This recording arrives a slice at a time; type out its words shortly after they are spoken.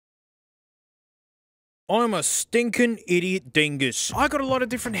I'm a stinking idiot dingus. I got a lot of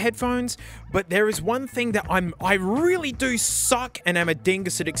different headphones, but there is one thing that I really do suck and am a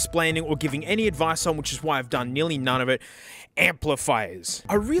dingus at explaining or giving any advice on, which is why I've done nearly none of it. Amplifiers.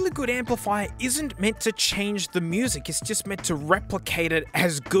 A really good amplifier isn't meant to change the music, it's just meant to replicate it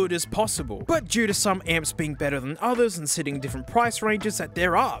as good as possible. But due to some amps being better than others and sitting in different price ranges, that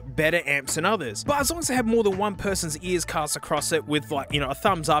there are better amps than others. But as long as they have more than one person's ears cast across it with, like, you know, a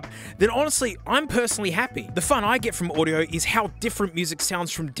thumbs up, then honestly, I'm personally happy. The fun I get from audio is how different music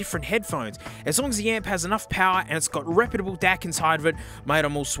sounds from different headphones. As long as the amp has enough power and it's got reputable DAC inside of it, mate,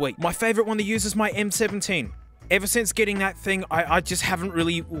 I'm all sweet. My favorite one to use is my M17. Ever since getting that thing, I just haven't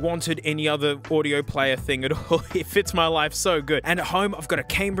really wanted any other audio player thing at all. It fits my life so good. And at home, I've got a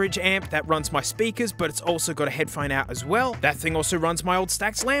Cambridge amp that runs my speakers, but it's also got a headphone out as well. That thing also runs my old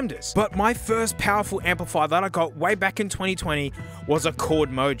Stax Lambdas. But my first powerful amplifier that I got way back in 2020 was a Chord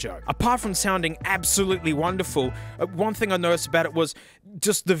Mojo. Apart from sounding absolutely wonderful, one thing I noticed about it was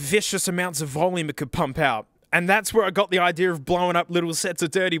just the vicious amounts of volume it could pump out. And that's where I got the idea of blowing up little sets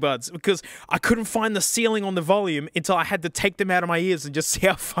of Dirty Buds, because I couldn't find the ceiling on the volume until I had to take them out of my ears and just see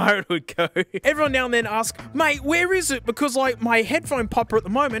how far it would go. Everyone now and then asks, mate, where is it? Because, like, my headphone popper at the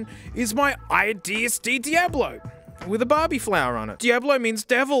moment is my IDSD Diablo with a Barbie flower on it. Diablo means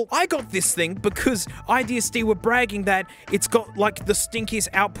devil. I got this thing because IDSD were bragging that it's got, like, the stinkiest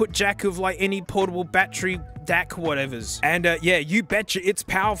output jack of, like, any portable battery DAC whatevers. And yeah, you betcha it's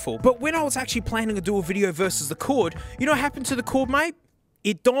powerful. But when I was actually planning to do a video versus the Chord, you know what happened to the Chord, mate?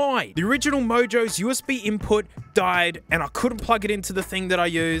 It died. The original Mojo's USB input died, and I couldn't plug it into the thing that I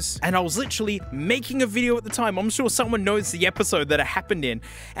use. And I was literally making a video at the time. I'm sure someone knows the episode that it happened in.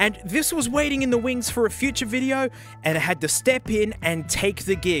 And this was waiting in the wings for a future video, and I had to step in and take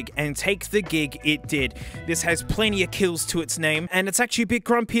the gig. And take the gig it did. This has plenty of kills to its name, and it's actually a bit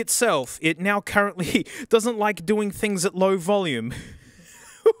grumpy itself. It now currently doesn't like doing things at low volume.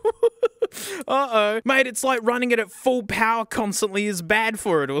 Uh-oh. Mate, it's like running it at full power constantly is bad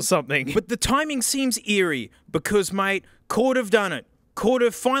for it or something. But the timing seems eerie because, mate, Chord have done it. Chord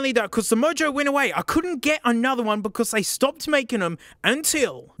have finally done it because the Mojo went away. I couldn't get another one because they stopped making them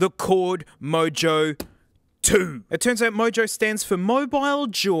until the Chord Mojo 2. It turns out Mojo stands for Mobile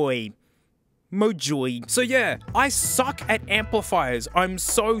Joy. Mojoy. So yeah, I suck at amplifiers. I'm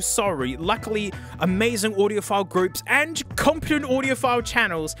so sorry. Luckily, amazing audiophile groups and competent audiophile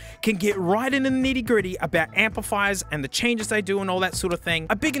channels can get right in the nitty-gritty about amplifiers and the changes they do and all that sort of thing.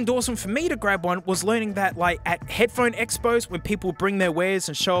 A big endorsement for me to grab one was learning that, like, at headphone expos, when people bring their wares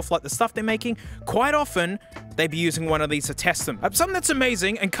and show off, like, the stuff they're making, quite often they'd be using one of these to test them. Something that's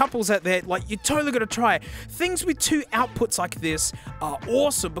amazing, and couples out there, like, you totally gotta try it. Things with two outputs like this are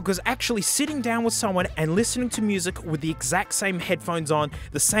awesome because actually sitting down with someone and listening to music with the exact same headphones on,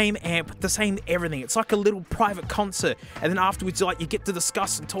 the same amp, the same everything. It's like a little private concert, and then afterwards, like, you get to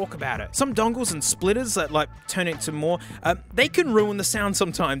discuss and talk about it. Some dongles and splitters that, like, turn into more, they can ruin the sound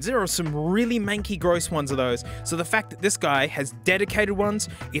sometimes. There are some really manky, gross ones of those. So the fact that this guy has dedicated ones,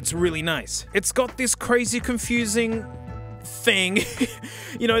 it's really nice. It's got this crazy, confusing thing.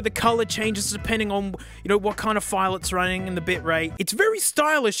 You know, the color changes depending on, you know, what kind of file it's running and the bit rate. It's very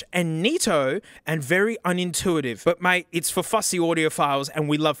stylish and neato and very unintuitive. But mate, it's for fussy audiophiles and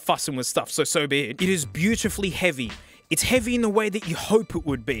we love fussing with stuff, so be it. It is beautifully heavy. It's heavy in the way that you hope it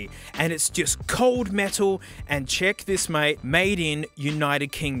would be. And it's just cold metal. And check this, mate. Made in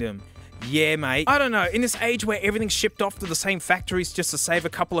United Kingdom. Yeah, mate. I don't know, in this age where everything's shipped off to the same factories just to save a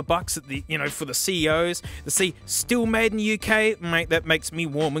couple of bucks at the, you know, for the CEOs, to see still made in the UK, mate, that makes me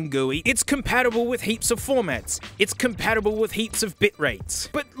warm and gooey. It's compatible with heaps of formats. It's compatible with heaps of bit rates.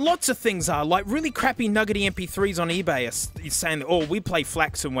 But lots of things are, like really crappy nuggety MP3s on eBay are saying that, oh, we play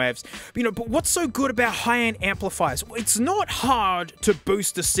FLACs and waves. But, you know, but what's so good about high-end amplifiers? Well, it's not hard to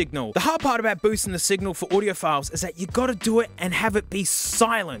boost the signal. The hard part about boosting the signal for audiophiles is that you gotta do it and have it be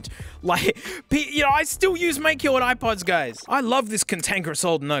silent. Like, you know, I still use Make Your Own iPods, guys. I love this cantankerous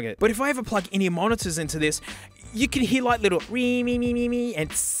old nugget. But if I ever plug any monitors into this, you can hear like little me and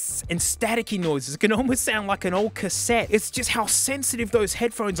staticky noises. It can almost sound like an old cassette. It's just how sensitive those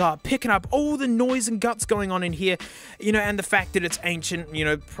headphones are, picking up all the noise and guts going on in here, you know, and the fact that it's ancient, you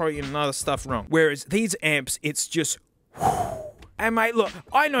know, probably another stuff wrong. Whereas these amps, it's just And mate, look,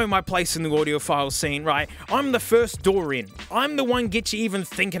 I know my place in the audiophile scene, right? I'm the first door in. I'm the one get you even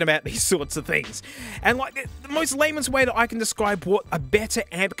thinking about these sorts of things. And like the most layman's way that I can describe what a better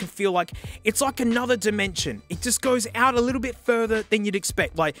amp can feel like, it's like another dimension. It just goes out a little bit further than you'd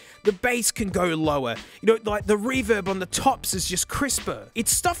expect. Like the bass can go lower. You know, like the reverb on the tops is just crisper.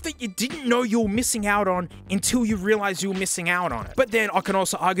 It's stuff that you didn't know you were missing out on until you realize you were missing out on it. But then I can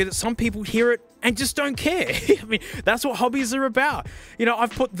also argue that some people hear it and just don't care. I mean, that's what hobbies are about. You know,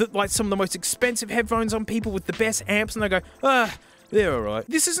 I've put like some of the most expensive headphones on people with the best amps and they go, they're alright.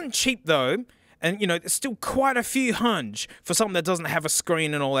 This isn't cheap though. And, you know, there's still quite a few hunch for something that doesn't have a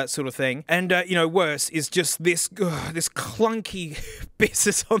screen and all that sort of thing. And, you know, worse is just this clunky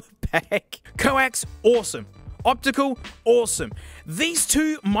business on the back. Coax, awesome. Optical, awesome. These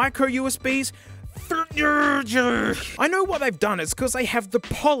two micro USBs, I know what they've done. It's because they have the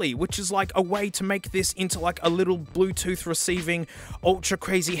poly, which is like a way to make this into like a little Bluetooth receiving ultra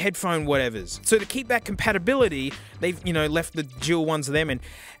crazy headphone whatevers. So to keep that compatibility, they've, you know, left the dual ones of them in.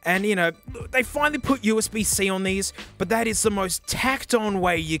 And, you know, they finally put USB-C on these, but that is the most tacked on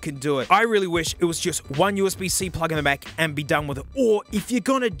way you can do it. I really wish it was just one USB-C plug in the back and be done with it. Or if you're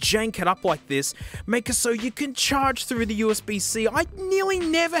gonna jank it up like this, make it so you can charge through the USB-C. I nearly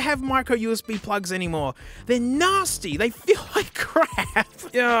never have micro USB plugs anymore. They're nasty. They feel like crap.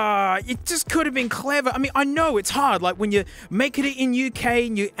 It just could have been clever. I mean, I know it's hard. Like when you're making it in UK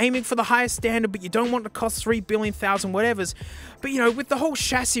and you're aiming for the highest standard, but you don't want to cost 3 billion thousand whatevers. But you know, with the whole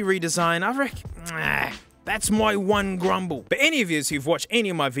chassis redesign, I reckon, that's my one grumble. But any of you who've watched any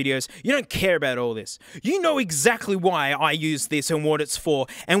of my videos, you don't care about all this. You know exactly why I use this and what it's for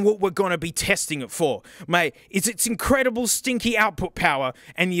and what we're gonna be testing it for. Mate, it's its incredible stinky output power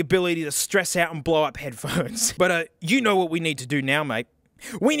and the ability to stress out and blow up headphones. But you know what we need to do now, mate.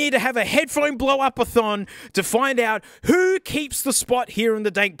 We need to have a headphone blow-up-a-thon to find out who keeps the spot here in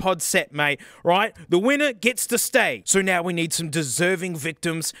the Dank Pod set, mate, right? The winner gets to stay. So now we need some deserving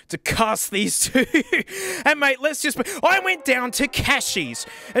victims to cast these two. And mate, I went down to Cashies,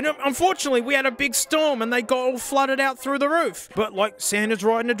 and unfortunately we had a big storm and they got all flooded out through the roof. But like Santa's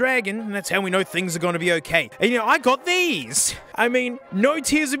riding a dragon, and that's how we know things are going to be okay. And you know, I got these. I mean, no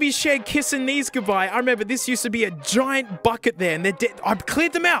tears will be shed kissing these goodbye. I remember this used to be a giant bucket there, and they're dead. I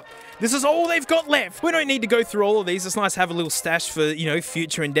cleared them out. This is all they've got left. We don't need to go through all of these. It's nice to have a little stash for, you know,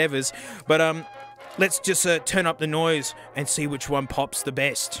 future endeavors. But let's just turn up the noise and see which one pops the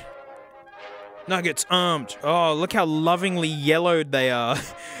best. Nuggets armed. Oh, look how lovingly yellowed they are.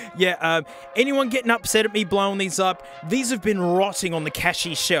 Yeah, anyone getting upset at me blowing these up? These have been rotting on the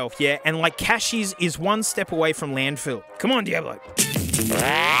Cashies shelf, yeah? And like Cashies is one step away from landfill. Come on, Diablo.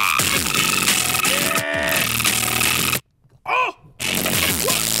 Oh!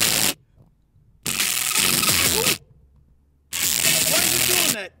 Why are you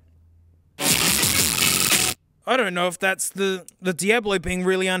doing that? I don't know if that's the Diablo being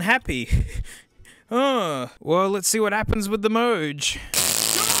really unhappy. Oh, well, let's see what happens with the Moj.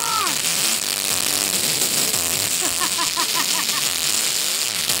 Come on!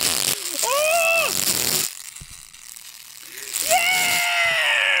 Oh!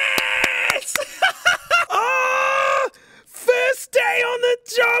 Yes! Oh! First day on the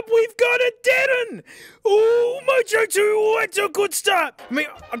job, we've got a dead un! Ooh, Mojo 2, that's a good start. I mean,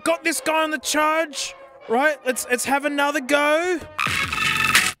 I got this guy on the charge, right? Let's have another go.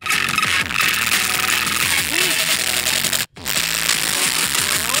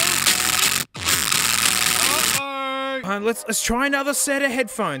 Let's try another set of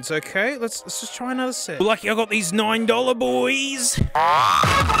headphones, okay? Let's just try another set. Lucky I got these $9 boys.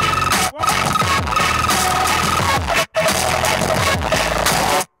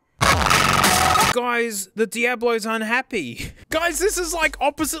 Guys, the Diablo's unhappy. Guys, this is like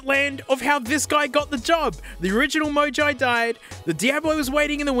opposite land of how this guy got the job. The original Mojo died, the Diablo was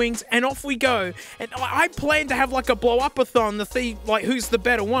waiting in the wings, and off we go. And I planned to have like a blow-up-a-thon to see like who's the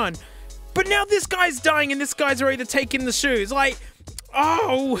better one. But now this guy's dying and this guy's already taking the shoes. Like,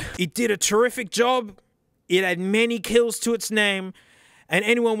 oh, it did a terrific job. It had many kills to its name. And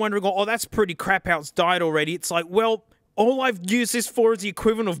anyone wondering, oh, that's pretty crap how it's died already. It's like, well, all I've used this for is the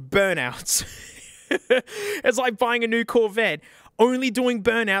equivalent of burnouts. It's like buying a new Corvette. Only doing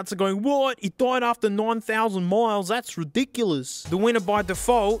burnouts and going, what? It died after 9,000 miles. That's ridiculous. The winner by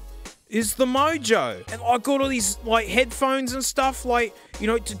default is the Mojo. And I got all these like headphones and stuff, like, you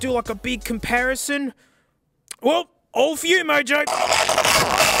know, to do like a big comparison. Well, all for you, Mojo.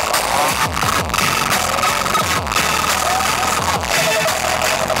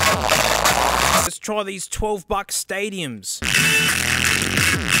 Let's try these $12 stadiums.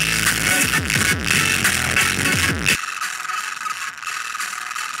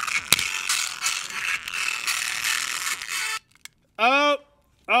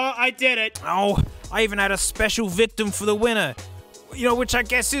 I did it. Oh, I even had a special victim for the winner. You know, which I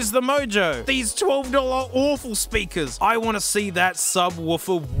guess is the Mojo. These $12 awful speakers. I want to see that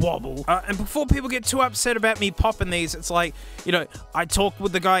subwoofer wobble. And before people get too upset about me popping these, it's like, you know, I talked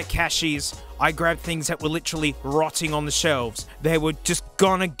with the guy at Cashies. I grabbed things that were literally rotting on the shelves. They were just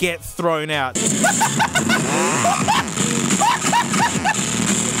gonna get thrown out.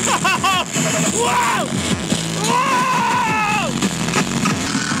 Whoa! Whoa!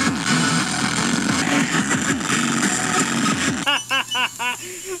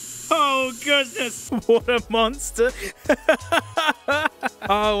 Oh, goodness. What a monster.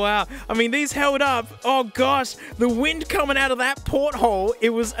 Oh, wow. I mean, these held up. Oh, gosh. The wind coming out of that porthole,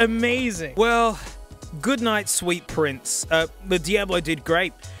 it was amazing. Well, good night, sweet prince. The Diablo did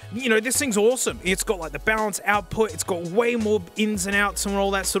great. You know, this thing's awesome. It's got, like, the balance output. It's got way more ins and outs and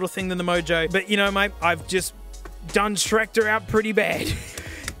all that sort of thing than the Mojo. But, you know, mate, I've just done Shrek out pretty bad.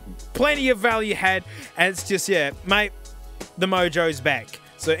 Plenty of value had. And it's just, yeah, mate, the Mojo's back.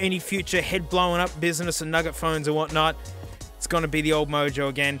 So any future head blowing up business and nugget phones and whatnot, it's going to be the old Mojo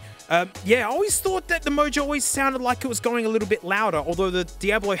again. Yeah, I always thought that the Mojo always sounded like it was going a little bit louder, although the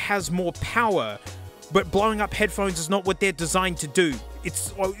Diablo has more power. But blowing up headphones is not what they're designed to do.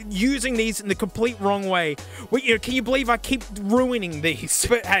 It's using these in the complete wrong way. Well, you know, can you believe I keep ruining these?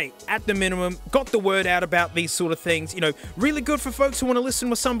 But hey, at the minimum, got the word out about these sort of things. You know, really good for folks who want to listen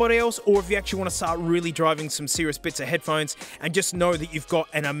with somebody else, or if you actually want to start really driving some serious bits of headphones, and just know that you've got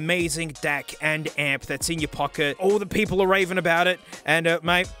an amazing DAC and amp that's in your pocket. All the people are raving about it, and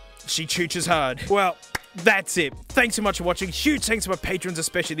mate, she chooches hard. Well, that's it. Thanks so much for watching. Huge thanks to my patrons,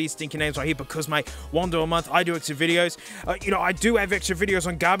 especially these stinky names right here, because my $1 a month, I do extra videos. You know, I do have extra videos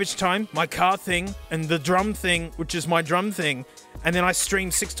on garbage time, my car thing, and the drum thing, which is my drum thing. And then I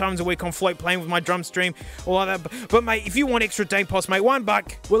stream 6 times a week on Float Plane with my drum stream, all of that. But mate, if you want extra day pass, mate,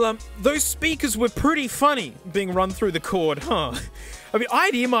 $1. Well, those speakers were pretty funny being run through the cord, huh? I mean, I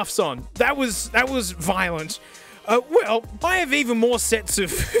had earmuffs on. That was violent. Well, I have even more sets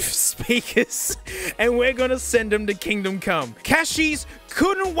of speakers, and we're gonna send them to Kingdom Come. Cashies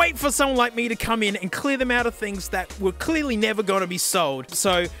couldn't wait for someone like me to come in and clear them out of things that were clearly never gonna be sold.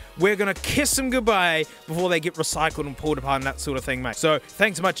 So we're gonna kiss them goodbye before they get recycled and pulled apart and that sort of thing, mate. So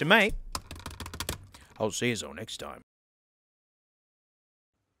thanks so much, and mate, I'll see you all next time.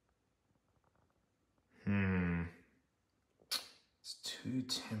 It's too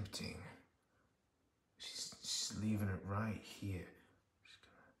tempting. She's leaving it right here.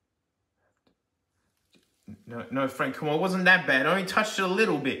 No, Frank, come on, it wasn't that bad. I only touched it a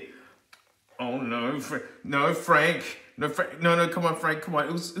little bit. Oh no, Frank. No, Frank. No, come on, Frank, come on.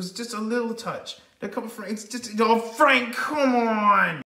 It was just a little touch. No, come on, Frank. It's just, oh, Frank, come on.